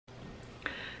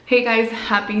Hey guys,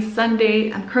 happy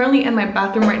Sunday. I'm currently in my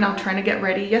bathroom right now trying to get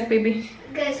ready. Yes, baby?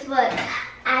 Guess what?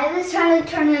 I was trying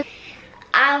to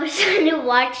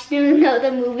watch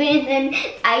another movie and then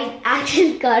I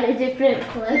just got a different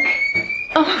clip.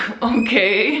 Oh,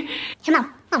 okay. Here,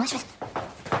 Mom, watch this.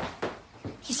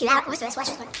 You see that? Watch this, watch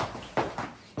this one.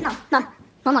 Mom,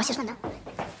 watch this one now.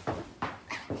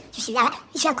 You see that?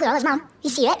 You see how clear I was, Mom? You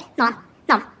see it? Mom.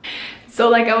 So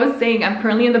like I was saying, I'm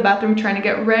currently in the bathroom trying to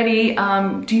get ready.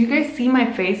 Do you guys see my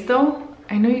face though?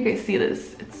 I know you guys see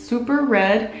this. It's super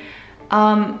red.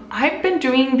 I've been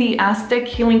doing the Aztec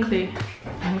healing clay.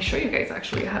 Let me show you guys,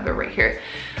 actually. I have it right here.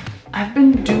 I've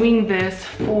been doing this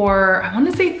for, I want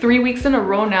to say 3 weeks in a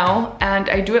row now, and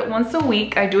I do it once a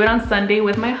week. I do it on Sunday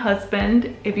with my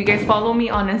husband. If you guys follow me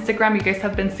on Instagram, you guys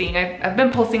have been seeing, I've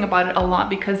been posting about it a lot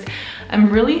because I'm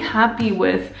really happy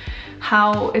with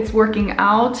how it's working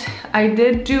out. I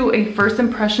did do a first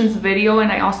impressions video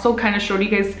and I also kind of showed you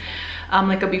guys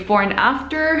like a before and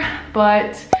after,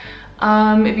 but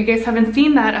if you guys haven't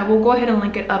seen that, I will go ahead and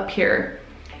link it up here.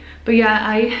 But yeah,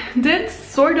 I did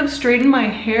sort of straighten my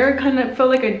hair. Kind of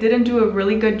felt like I didn't do a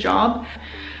really good job.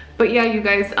 But yeah, you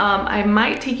guys, I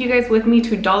might take you guys with me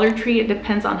to Dollar Tree. It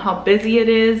depends on how busy it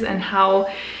is and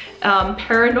how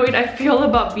paranoid I feel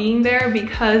about being there,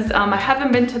 because I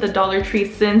haven't been to the Dollar Tree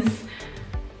since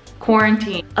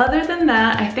quarantine. Other than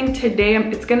that, I think today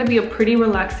it's gonna be a pretty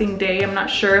relaxing day. I'm not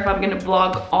sure if I'm gonna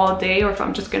vlog all day or if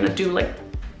I'm just gonna do like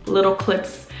little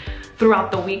clips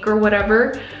throughout the week or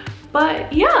whatever.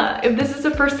 But yeah, if this is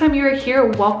the first time you're here,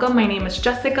 welcome. My name is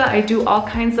Jessica. I do all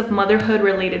kinds of motherhood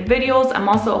related videos. I'm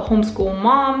also a homeschool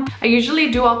mom. I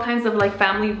usually do all kinds of like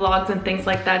family vlogs and things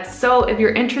like that. So if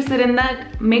you're interested in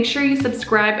that, make sure you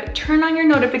subscribe, turn on your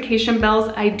notification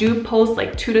bells. I do post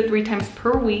like 2 to 3 times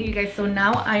per week. You guys, so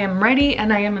now I am ready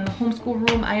and I am in the homeschool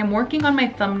room. I am working on my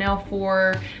thumbnail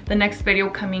for the next video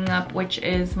coming up, which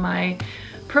is my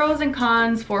pros and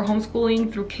cons for homeschooling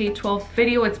through K-12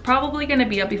 video. It's probably going to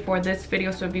be up before this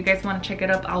video, so if you guys want to check it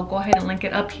up, I'll go ahead and link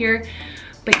it up here.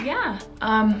 But yeah,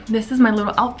 this is my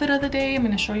little outfit of the day. I'm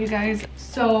going to show you guys.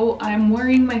 So I'm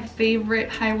wearing my favorite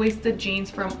high-waisted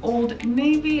jeans from Old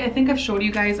Navy. I think I've showed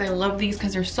you guys. I love these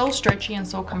because they're so stretchy and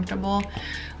so comfortable.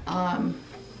 And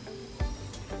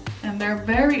they're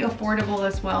very affordable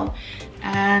as well.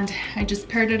 And I just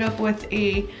paired it up with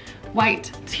a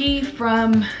white tee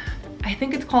from, I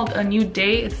think it's called A New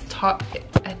Day.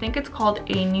 I think it's called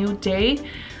A New Day.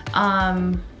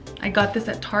 I got this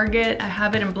at Target. I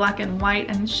have it in black and white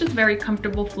and it's just very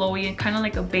comfortable, flowy, and kind of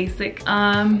like a basic.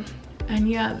 And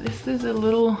yeah, this is a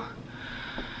little,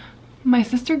 my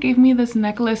sister gave me this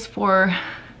necklace for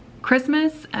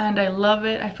Christmas and I love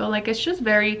it. I feel like it's just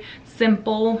very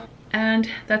simple, and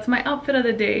that's my outfit of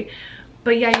the day.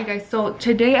 But yeah, you guys, so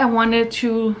today I wanted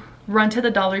to run to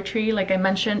the Dollar Tree like I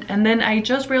mentioned, and then I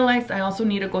just realized I also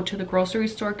need to go to the grocery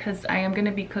store because I am going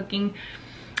to be cooking,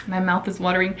 my mouth is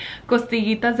watering,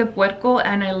 costillitas de puerco,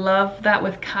 and I love that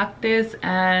with cactus.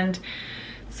 And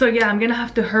so yeah, I'm gonna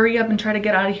have to hurry up and try to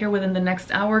get out of here within the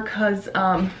next hour because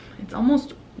it's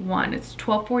almost 1, it's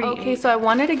 12:48. Okay, so I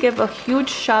wanted to give a huge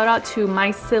shout out to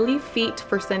My Silly Feet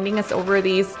for sending us over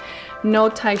these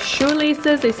no-tie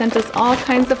shoelaces. They sent us all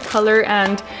kinds of color,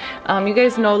 and you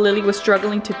guys know Lily was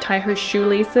struggling to tie her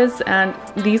shoelaces, and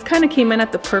these kind of came in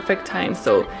at the perfect time.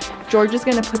 So George is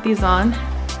gonna put these on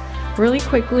really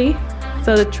quickly.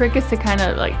 So the trick is to kind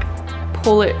of like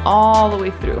pull it all the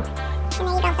way through. And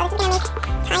there you go. So this is gonna make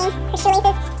tying her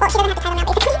shoelaces. Well, she doesn't have to tie them now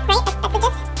basically, right? That's the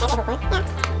gist. Yeah.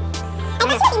 I'm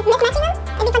not sure if you're mismatching them.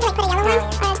 It'd be fun to like put a yellow one or a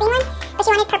green one, but she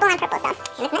wanted purple on purple, so.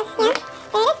 That's nice. Yeah. There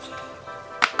it is.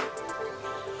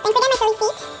 Thanks again, My Silly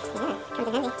Feet. Yeah, comes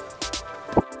in handy.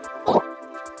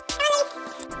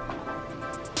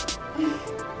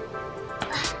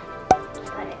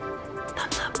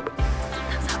 Thumbs up.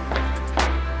 Thumbs up.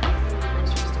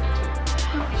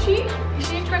 She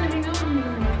ain't trying to hang out with me.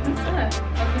 What's that?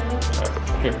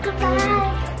 Okay, Goodbye.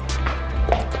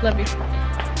 love you.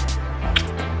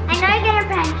 I know I get a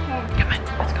present. Come on,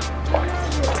 let's go.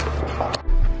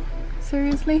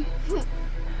 Seriously? Yeah.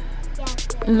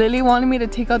 Lily wanted me to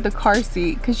take out the car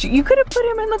seat because you could have put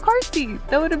him in the car seat.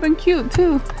 That would have been cute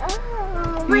too.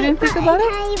 Oh, You didn't think about it? I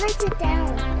can't even sit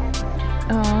down.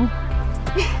 Oh.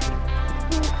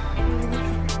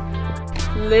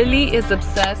 Lily is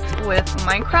obsessed with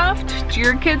Minecraft. Do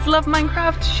your kids love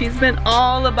Minecraft? She's been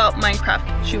all about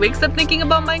Minecraft. She wakes up thinking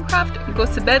about Minecraft,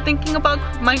 goes to bed thinking about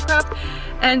Minecraft,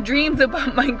 and dreams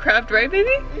about Minecraft, right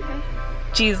baby?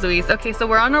 Jeez Louise. Okay, so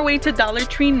we're on our way to Dollar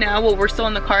Tree now. Well, we're still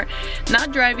in the car.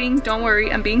 Not driving, don't worry,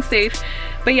 I'm being safe.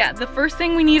 But yeah, the first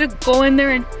thing we need to go in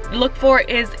there and look for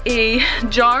is a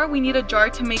jar. We need a jar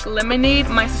to make lemonade.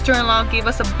 My sister-in-law gave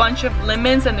us a bunch of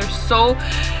lemons and they're so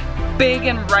big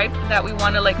and ripe that we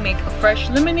want to like make a fresh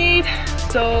lemonade.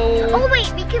 So oh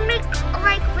wait, we can make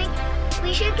like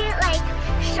we should get like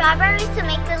strawberries to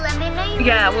make the lemonade.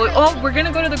 Yeah, well, oh, we're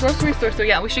gonna go to the grocery store, so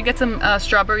yeah, we should get some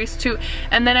strawberries too.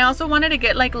 And then I also wanted to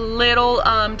get like little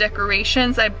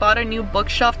decorations. I bought a new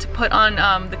bookshelf to put on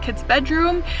the kids'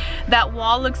 bedroom. That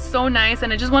wall looks so nice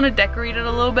and I just want to decorate it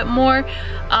a little bit more.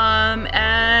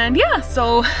 And yeah,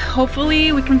 so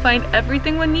hopefully we can find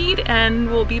everything we need and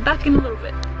we'll be back in a little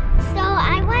bit. So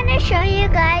I want to show you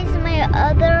guys my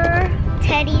other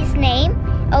teddy's name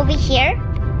over here,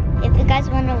 if you guys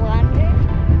want to wonder.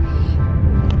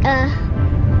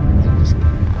 Let's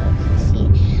see.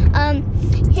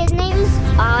 His name is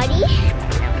Audie.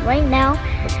 Right now,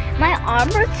 my arm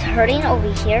is hurting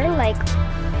over here, like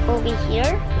over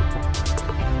here.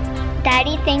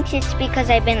 Daddy thinks it's because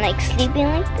I've been like sleeping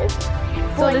like this.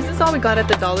 So this is all we got at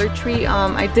the Dollar Tree.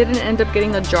 I didn't end up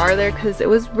getting a jar there because it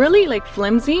was really like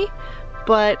flimsy.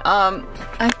 But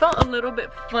I felt a little bit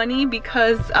funny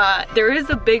because there is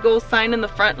a big old sign in the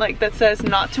front like that says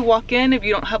not to walk in if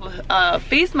you don't have a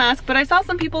face mask. But I saw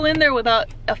some people in there without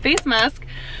a face mask.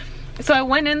 So I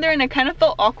went in there and I kind of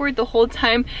felt awkward the whole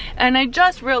time. And I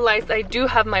just realized I do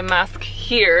have my mask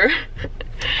here.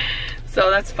 So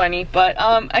that's funny. But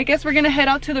I guess we're gonna head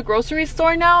out to the grocery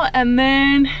store now and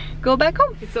then go back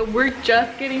home. So we're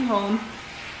just getting home.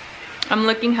 I'm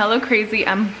looking hella crazy.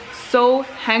 I'm so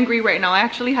hungry right now. I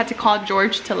actually had to call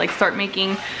George to like start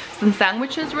making some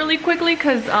sandwiches really quickly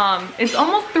because it's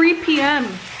almost 3 p.m.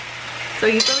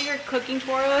 So he's over here cooking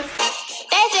for us.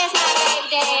 That's just my baby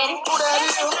daddy.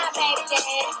 That's just my baby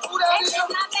daddy. That's just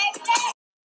my baby daddy.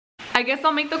 I guess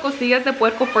I'll make the costillas de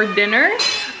puerco for dinner.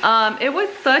 It was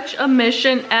such a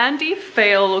mission and a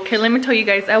fail. Okay, let me tell you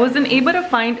guys, I wasn't able to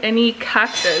find any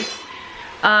cactus.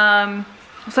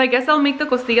 So I guess I'll make the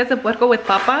costillas de puerco with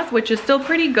papas, which is still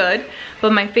pretty good,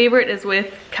 but my favorite is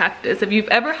with cactus. If you've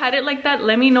ever had it like that,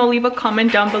 let me know, leave a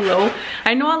comment down below.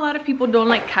 I know a lot of people don't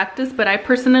like cactus, but I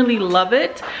personally love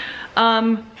it.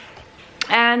 And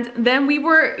then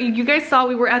you guys saw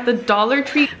we were at the Dollar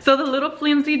Tree. So the little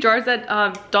flimsy jars at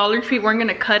Dollar Tree weren't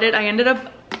gonna cut it. I ended up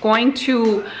going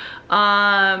to,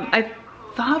 I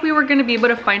thought we were gonna be able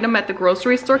to find them at the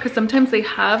grocery store because sometimes they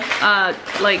have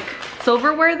like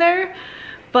silverware there.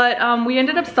 But we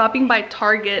ended up stopping by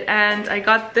Target and I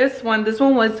got this one. This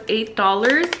one was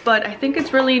 $8, but I think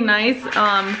it's really nice.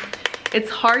 It's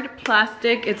hard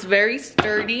plastic, it's very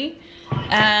sturdy,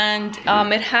 and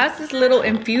it has this little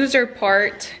infuser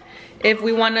part if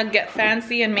we want to get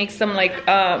fancy and make some like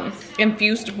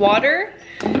infused water.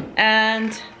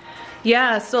 And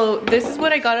yeah, so this is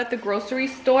what I got at the grocery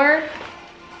store.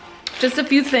 Just a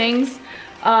few things.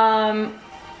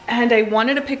 And I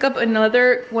wanted to pick up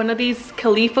another one of these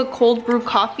Khalifa cold brew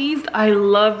coffees. I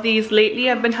love these. Lately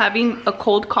I've been having a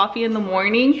cold coffee in the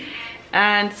morning,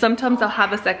 and sometimes I'll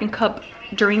have a second cup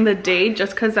during the day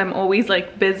just because I'm always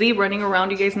like busy running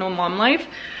around. You guys know mom life.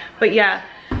 But yeah,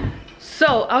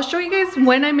 so I'll show you guys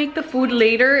when I make the food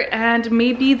later, and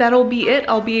maybe that'll be it.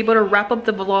 I'll be able to wrap up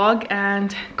the vlog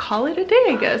and call it a day,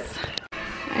 I guess.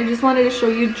 I just wanted to show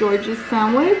you George's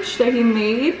sandwich that he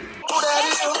made.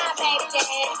 Okay, so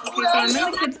I'm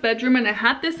in the kids' bedroom and I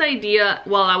had this idea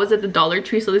while I was at the Dollar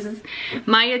Tree. So this is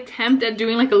my attempt at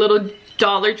doing like a little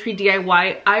Dollar Tree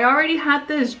DIY. I already had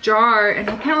this jar and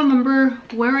I can't remember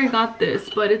where I got this,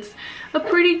 but it's a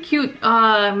pretty cute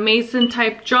mason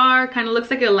type jar. Kind of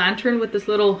looks like a lantern with this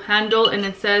little handle, and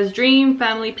it says dream,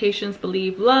 family, patience,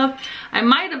 believe, love. I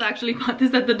might have actually got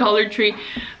this at the Dollar Tree,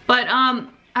 but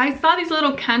I saw these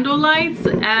little candle lights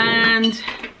and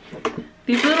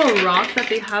these little rocks that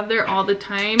they have there all the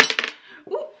time.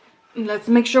 Ooh, let's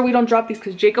make sure we don't drop these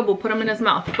because Jacob will put them in his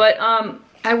mouth. But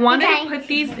I wanted to put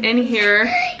these in here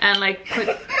and like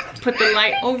put the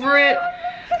light over it.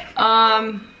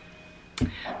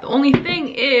 The only thing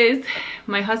is,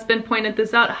 my husband pointed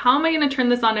this out. How am I going to turn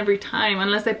this on every time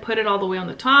unless I put it all the way on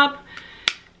the top?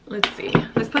 Let's see.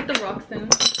 Let's put the rocks in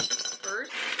first.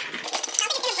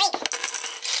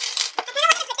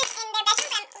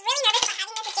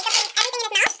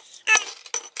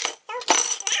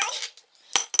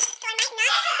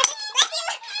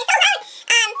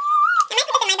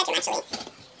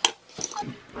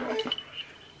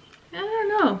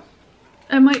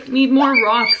 I might need more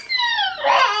rocks.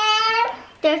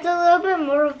 There's a little bit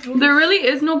more of room. There really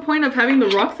is no point of having the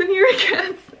rocks in here, I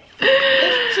guess.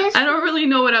 I don't really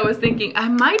know what I was thinking. I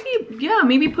might be, yeah,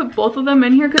 maybe put both of them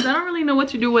in here because I don't really know what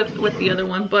to do with the other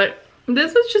one. But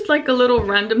This was just like a little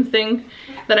random thing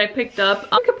that I picked up.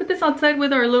 I could put this outside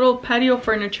with our little patio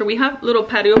furniture. We have little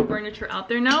patio furniture out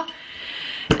there now.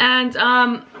 And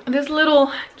this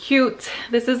little cute,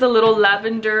 this is a little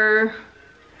lavender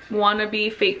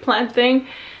wannabe fake plant thing.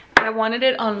 I wanted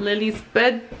it on Lily's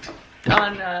bed,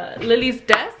 on Lily's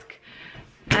desk.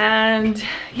 And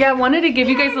yeah, I wanted to give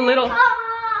you guys a little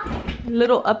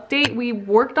update. We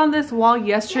worked on this wall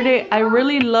yesterday. I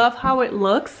really love how it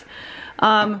looks.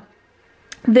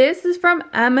 This is from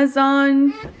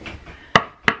Amazon.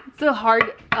 It's a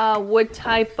hard wood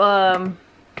type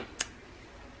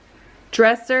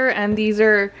dresser, and these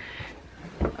are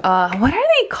what are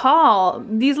they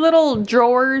called? These little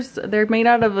drawers. They're made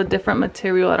out of a different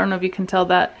material. I don't know if you can tell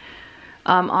that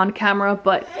on camera,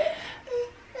 but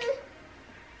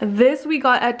this we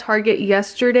got at Target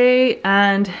yesterday.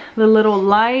 And the little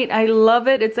light, I love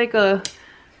it. It's like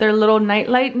their little night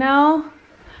light now.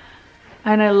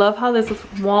 And I love how this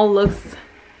wall looks.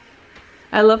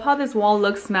 I love how this wall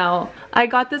looks now. I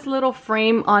got this little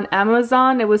frame on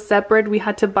Amazon. It was separate. We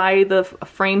had to buy the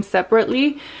frame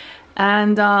separately.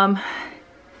 And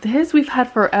this we've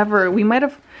had forever. We might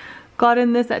have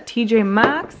gotten this at TJ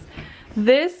Maxx.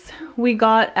 This we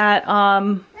got at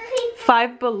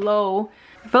Five Below.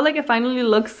 I feel like it finally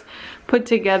looks put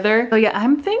together. So yeah,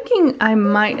 I'm thinking I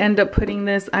might end up putting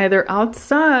this either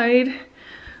outside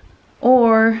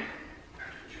or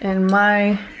in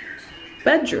my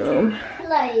bedroom.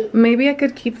 Maybe I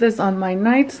could keep this on my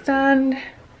nightstand.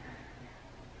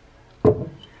 I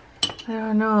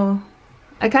don't know.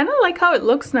 I kind of like how it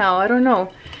looks now. I don't know.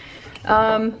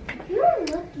 I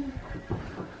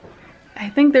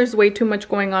think there's way too much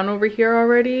going on over here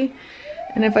already.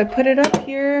 And if I put it up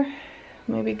here,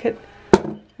 maybe could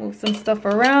move some stuff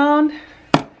around.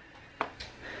 I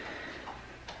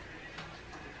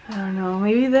don't know,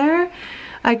 maybe there.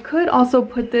 I could also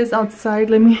put this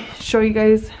outside. Let me show you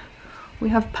guys. We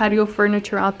have patio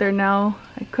furniture out there now.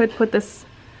 I could put this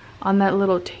on that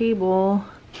little table.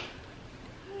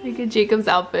 Look at Jacob's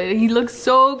outfit. He looks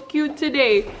so cute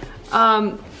today.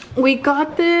 We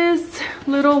got this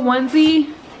little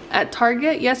onesie at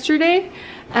Target yesterday,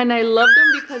 and I love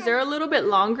them because they're a little bit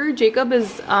longer. Jacob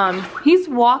is, he's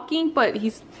walking, but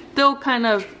he's still kind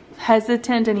of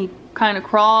hesitant, and he kind of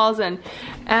crawls. And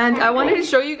I wanted to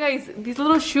show you guys these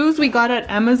little shoes we got at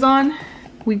Amazon.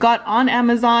 We got on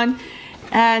Amazon,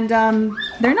 and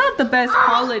they're not the best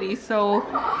quality, so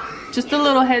just a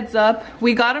little heads up.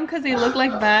 We got them because they look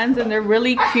like Vans, and they're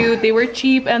really cute. They were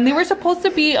cheap, and they were supposed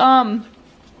to be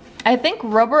I think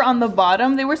rubber on the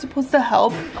bottom. They were supposed to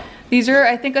help. These are,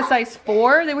 I think, a size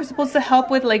 4. They were supposed to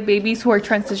help with like babies who are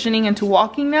transitioning into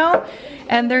walking now,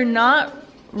 and they're not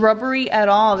rubbery at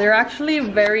all. They're actually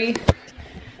very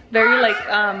like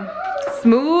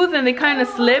smooth, and they kind of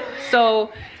slip.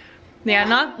 So yeah,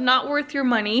 not worth your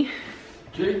money.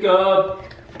 Jacob,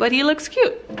 but he looks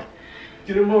cute.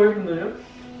 get him away from there.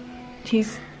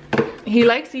 He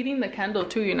likes eating the candle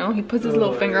too, you know. He puts his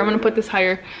little finger. I'm gonna put this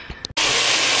higher.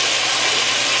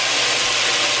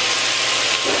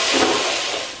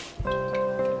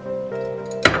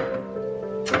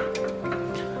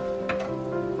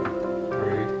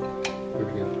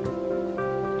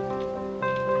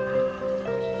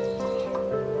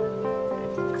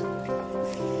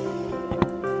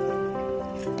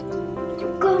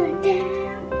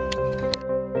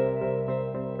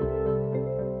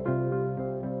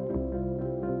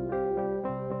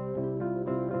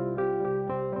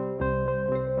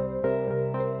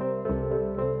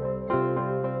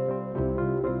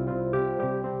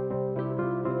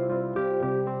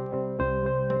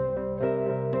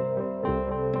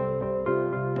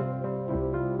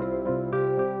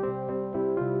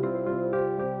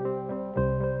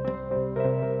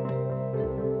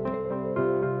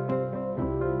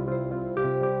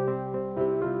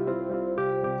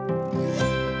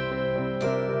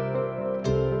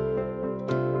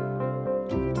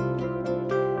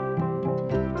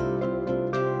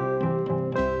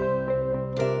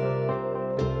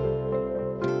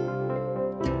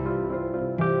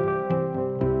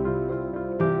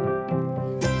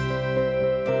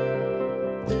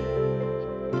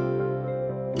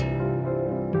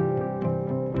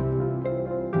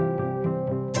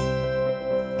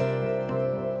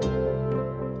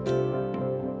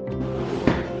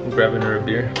 Grabbing her a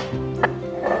beer.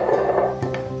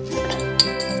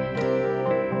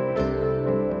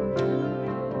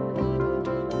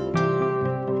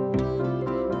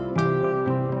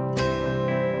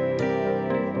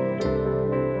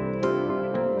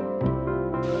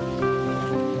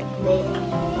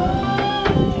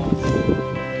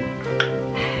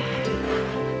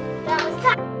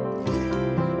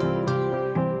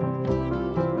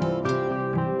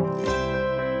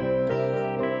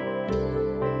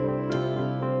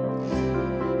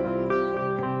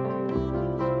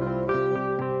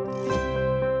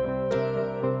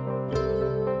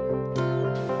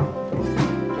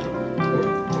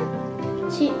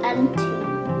 done too.